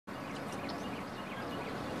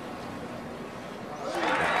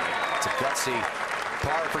gutsy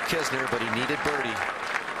par for Kisner, but he needed birdie.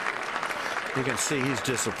 You can see he's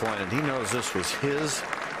disappointed. He knows this was his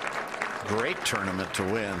great tournament to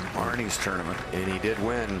win, Arnie's tournament. And he did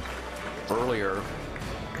win earlier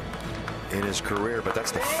in his career, but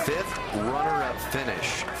that's the 5th runner-up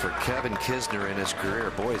finish for Kevin Kisner in his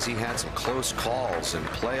career. Boy, has he had some close calls in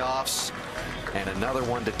playoffs, and another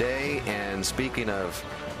one today. And speaking of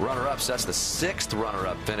runner-ups, that's the 6th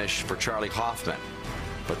runner-up finish for Charlie Hoffman.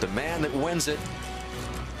 But the man that wins it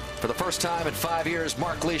for the first time in 5 years,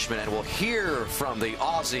 Mark Leishman, and we'll hear from the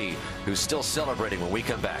Aussie who's still celebrating when we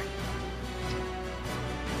come back.